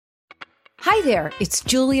Hi there, it's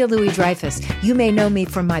Julia Louis-Dreyfus. You may know me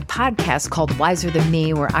from my podcast called Wiser Than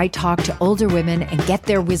Me, where I talk to older women and get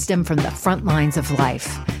their wisdom from the front lines of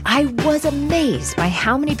life. I was amazed by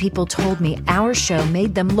how many people told me our show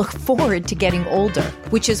made them look forward to getting older,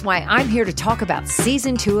 which is why I'm here to talk about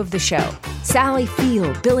season 2 of the show. Sally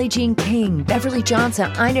Field, Billie Jean King, Beverly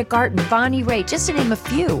Johnson, Ina Garten, Bonnie Raitt, just to name a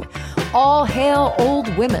few. All hail old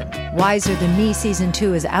women. Wiser Than Me season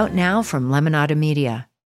 2 is out now from Lemonada Media.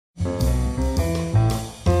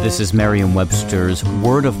 This is Merriam-Webster's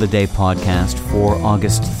Word of the Day podcast for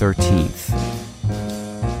August 13th.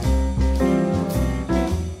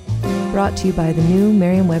 Brought to you by the new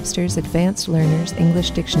Merriam-Webster's Advanced Learners English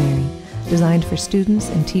Dictionary, designed for students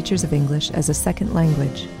and teachers of English as a second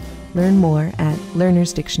language. Learn more at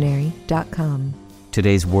learnersdictionary.com.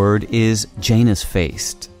 Today's word is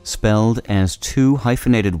Janus-faced, spelled as two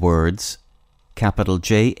hyphenated words, capital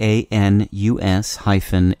JANUS-FACED.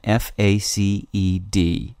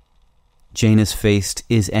 Janus-faced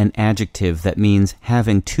is an adjective that means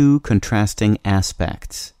having two contrasting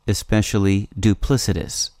aspects, especially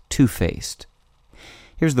duplicitous, two-faced.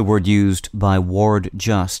 Here's the word used by Ward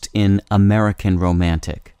Just in American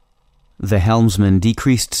Romantic. The helmsman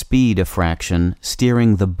decreased speed a fraction,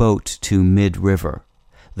 steering the boat to mid-river.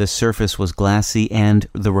 The surface was glassy, and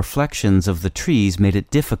the reflections of the trees made it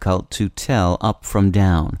difficult to tell up from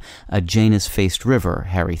down. A Janus-faced river,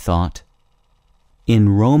 Harry thought. In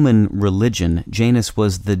Roman religion, Janus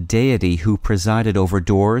was the deity who presided over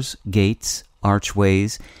doors, gates,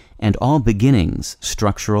 archways, and all beginnings,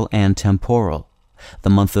 structural and temporal. The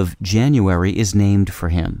month of January is named for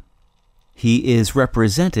him. He is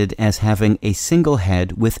represented as having a single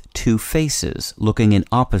head with two faces, looking in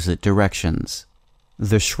opposite directions.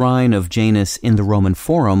 The shrine of Janus in the Roman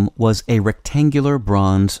Forum was a rectangular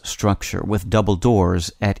bronze structure with double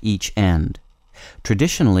doors at each end.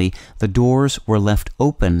 Traditionally, the doors were left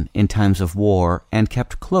open in times of war and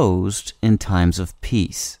kept closed in times of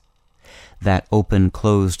peace. That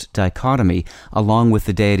open-closed dichotomy, along with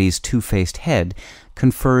the deity's two-faced head,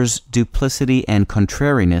 confers duplicity and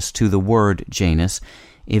contrariness to the word Janus,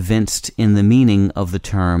 evinced in the meaning of the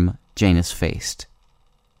term Janus-faced.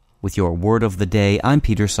 With your Word of the Day, I'm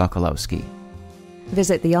Peter Sokolowski.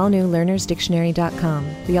 Visit the all-new learnersdictionary.com,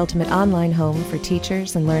 the ultimate online home for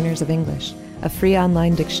teachers and learners of English. A free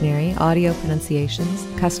online dictionary, audio pronunciations,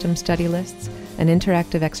 custom study lists, and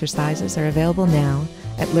interactive exercises are available now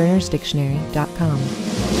at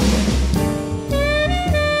learnersdictionary.com.